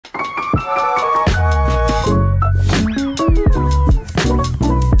This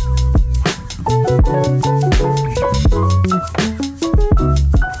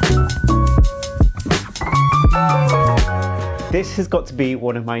has got to be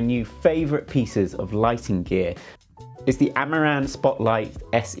one of my new favourite pieces of lighting gear. It's the Amaran Spotlight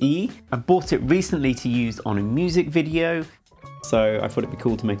SE. I bought it recently to use on a music video, so I thought it'd be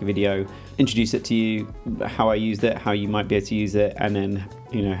cool to make a video, introduce it to you, how I used it, how you might be able to use it, and then,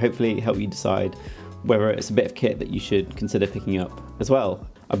 you know, hopefully help you decide whether it's a bit of kit that you should consider picking up as well.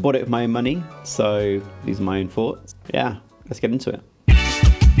 I bought it with my own money, so these are my own thoughts. Yeah, let's get into it.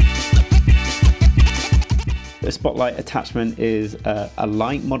 The spotlight attachment is a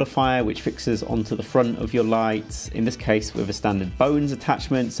light modifier which fixes onto the front of your lights, in this case with a standard Bones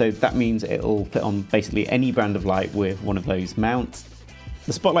attachment, so that means it'll fit on basically any brand of light with one of those mounts.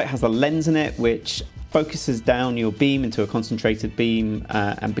 The spotlight has a lens in it which focuses down your beam into a concentrated beam,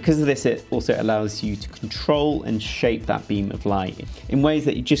 and because of this it also allows you to control and shape that beam of light in ways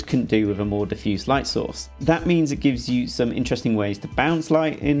that you just couldn't do with a more diffuse light source. That means it gives you some interesting ways to bounce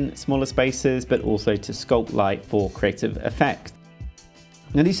light in smaller spaces, but also to sculpt light for creative effect.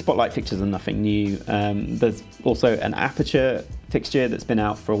 Now these spotlight fixtures are nothing new. There's also an aperture fixture that's been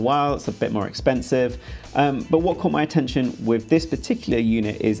out for a while. It's a bit more expensive, but what caught my attention with this particular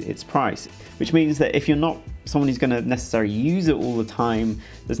unit is its price, which means that if you're not someone who's going to necessarily use it all the time,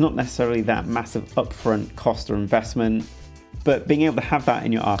 there's not necessarily that massive upfront cost or investment, but being able to have that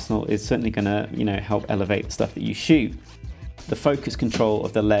in your arsenal is certainly going to, you know, help elevate the stuff that you shoot. The focus control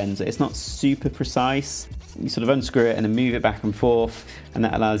of the lens, it's not super precise. You sort of unscrew it and then move it back and forth, and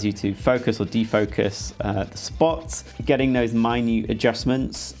that allows you to focus or defocus the spots. Getting those minute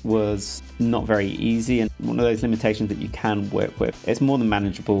adjustments was not very easy, and one of those limitations that you can work with. It's more than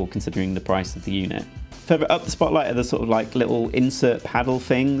manageable considering the price of the unit. Further up the spotlight are the sort of like little insert paddle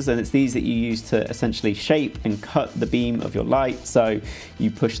things, and it's these that you use to essentially shape and cut the beam of your light, so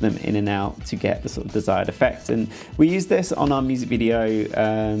you push them in and out to get the sort of desired effect. And we use this on our music video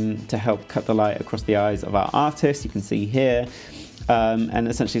to help cut the light across the eyes of our artist, you can see here, and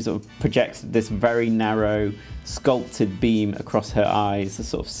essentially sort of project this very narrow sculpted beam across her eyes, a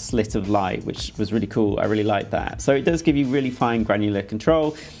sort of slit of light, which was really cool. I really like that. So it does give you really fine granular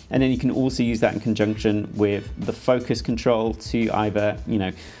control, and then you can also use that in conjunction with the focus control to either, you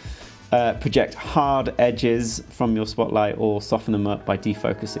know, project hard edges from your spotlight or soften them up by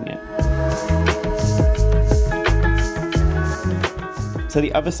defocusing it. So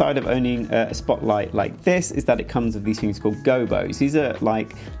the other side of owning a spotlight like this is that it comes with these things called Gobos. These are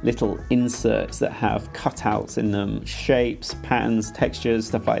like little inserts that have cutouts in them, shapes, patterns, textures,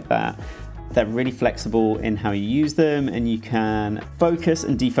 stuff like that. They're really flexible in how you use them, and you can focus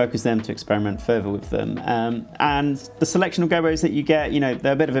and defocus them to experiment further with them. And the selection of Gobos that you get, you know,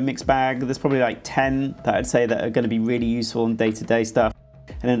 they're a bit of a mixed bag. There's probably like 10 that I'd say that are going to be really useful in day-to-day stuff.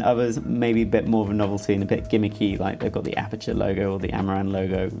 And then others maybe a bit more of a novelty and a bit gimmicky, like they've got the Aperture logo or the Amaran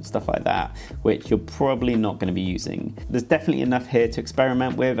logo, stuff like that, which you're probably not going to be using. There's definitely enough here to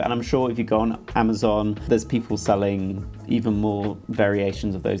experiment with, and I'm sure if you go on Amazon, there's people selling even more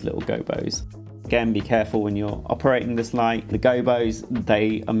variations of those little Gobos. Again, be careful when you're operating this light. The Gobos,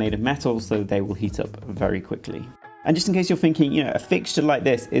 they are made of metal, so they will heat up very quickly. And just in case you're thinking, you know, a fixture like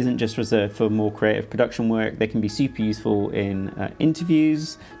this isn't just reserved for more creative production work, they can be super useful in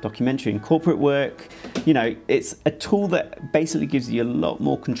interviews, documentary and corporate work. You know, it's a tool that basically gives you a lot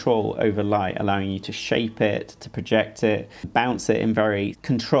more control over light, allowing you to shape it, to project it, bounce it in very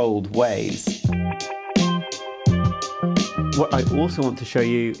controlled ways. What I also want to show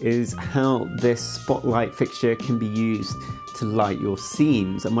you is how this spotlight fixture can be used to light your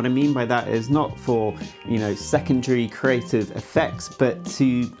scenes. And what I mean by that is not for, you know, secondary creative effects, but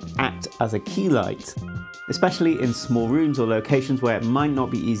to act as a key light, especially in small rooms or locations where it might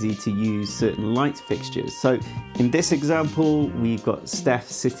not be easy to use certain light fixtures. So in this example, we've got Steph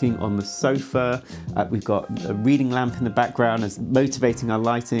sitting on the sofa. We've got a reading lamp in the background as motivating our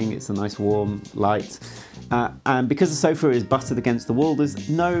lighting. It's a nice warm light. And because the sofa is butted against the wall, there's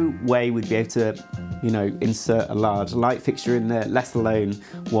no way we'd be able to, you know, insert a large light fixture in there, let alone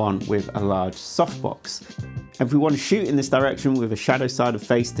one with a large softbox. And if we want to shoot in this direction with a shadow side of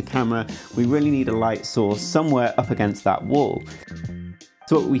face to camera, we really need a light source somewhere up against that wall.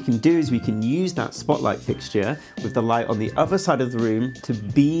 So what we can do is we can use that spotlight fixture with the light on the other side of the room to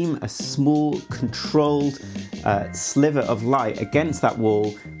beam a small controlled sliver of light against that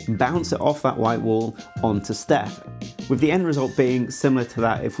wall, bounce it off that white wall onto Steph, with the end result being similar to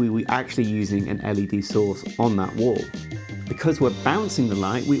that if we were actually using an LED source on that wall. Because we're bouncing the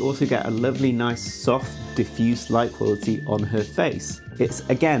light, we also get a lovely, nice, soft, diffuse light quality on her face. It's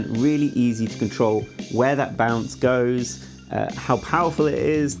again really easy to control where that bounce goes, how powerful it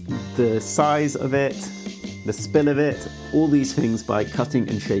is, the size of it, the spill of it, all these things by cutting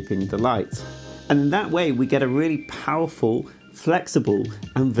and shaping the light. And in that way we get a really powerful, flexible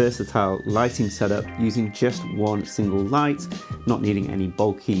and versatile lighting setup using just one single light, not needing any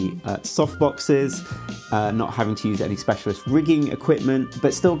bulky softboxes, not having to use any specialist rigging equipment,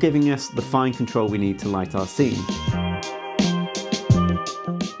 but still giving us the fine control we need to light our scene.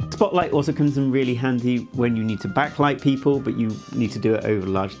 Spotlight also comes in really handy when you need to backlight people, but you need to do it over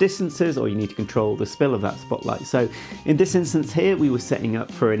large distances, or you need to control the spill of that spotlight. So in this instance here, we were setting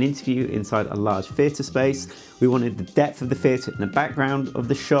up for an interview inside a large theatre space. We wanted the depth of the theatre in the background of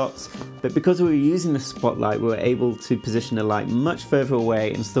the shots, but because we were using the spotlight, we were able to position the light much further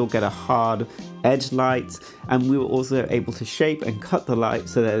away and still get a hard edge light. And we were also able to shape and cut the light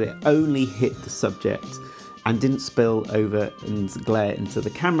so that it only hit the subject and didn't spill over and glare into the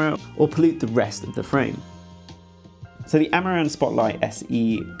camera or pollute the rest of the frame. So the Amaran Spotlight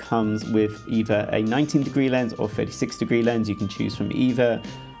SE comes with either a 19-degree lens or 36-degree lens. You can choose from either.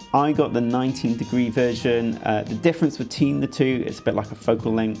 I got the 19-degree version. The difference between the two, it's a bit like a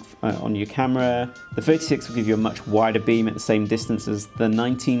focal length on your camera. The 36 will give you a much wider beam at the same distance as the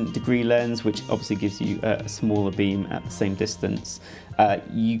 19-degree lens, which obviously gives you a smaller beam at the same distance.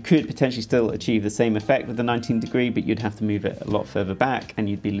 You could potentially still achieve the same effect with the 19-degree, but you'd have to move it a lot further back and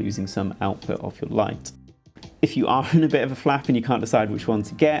you'd be losing some output of your light. If you are in a bit of a flap and you can't decide which one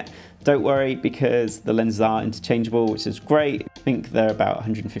to get, don't worry, because the lenses are interchangeable, which is great. I think they're about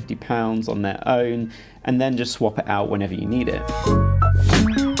 £150 on their own, and then just swap it out whenever you need it.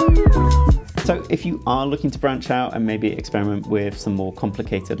 So if you are looking to branch out and maybe experiment with some more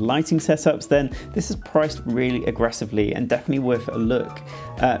complicated lighting setups, then this is priced really aggressively and definitely worth a look,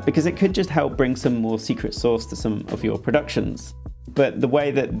 because it could just help bring some more secret sauce to some of your productions. But the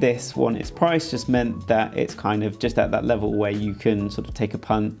way that this one is priced just meant that it's kind of just at that level where you can sort of take a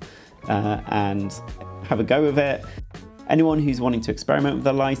punt and have a go with it. Anyone who's wanting to experiment with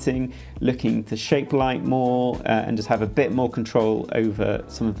the lighting, looking to shape light more and just have a bit more control over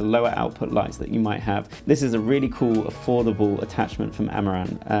some of the lower output lights that you might have, this is a really cool, affordable attachment from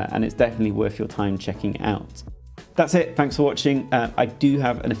Amaran, and it's definitely worth your time checking out. That's it, thanks for watching. I do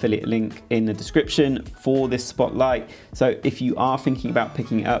have an affiliate link in the description for this Spotlight, so if you are thinking about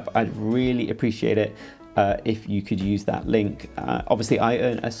picking it up, I'd really appreciate it if you could use that link. Obviously I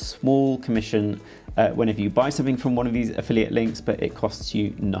earn a small commission whenever you buy something from one of these affiliate links, but it costs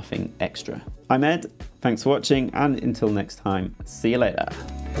you nothing extra. I'm Ed, thanks for watching, and until next time, see you later.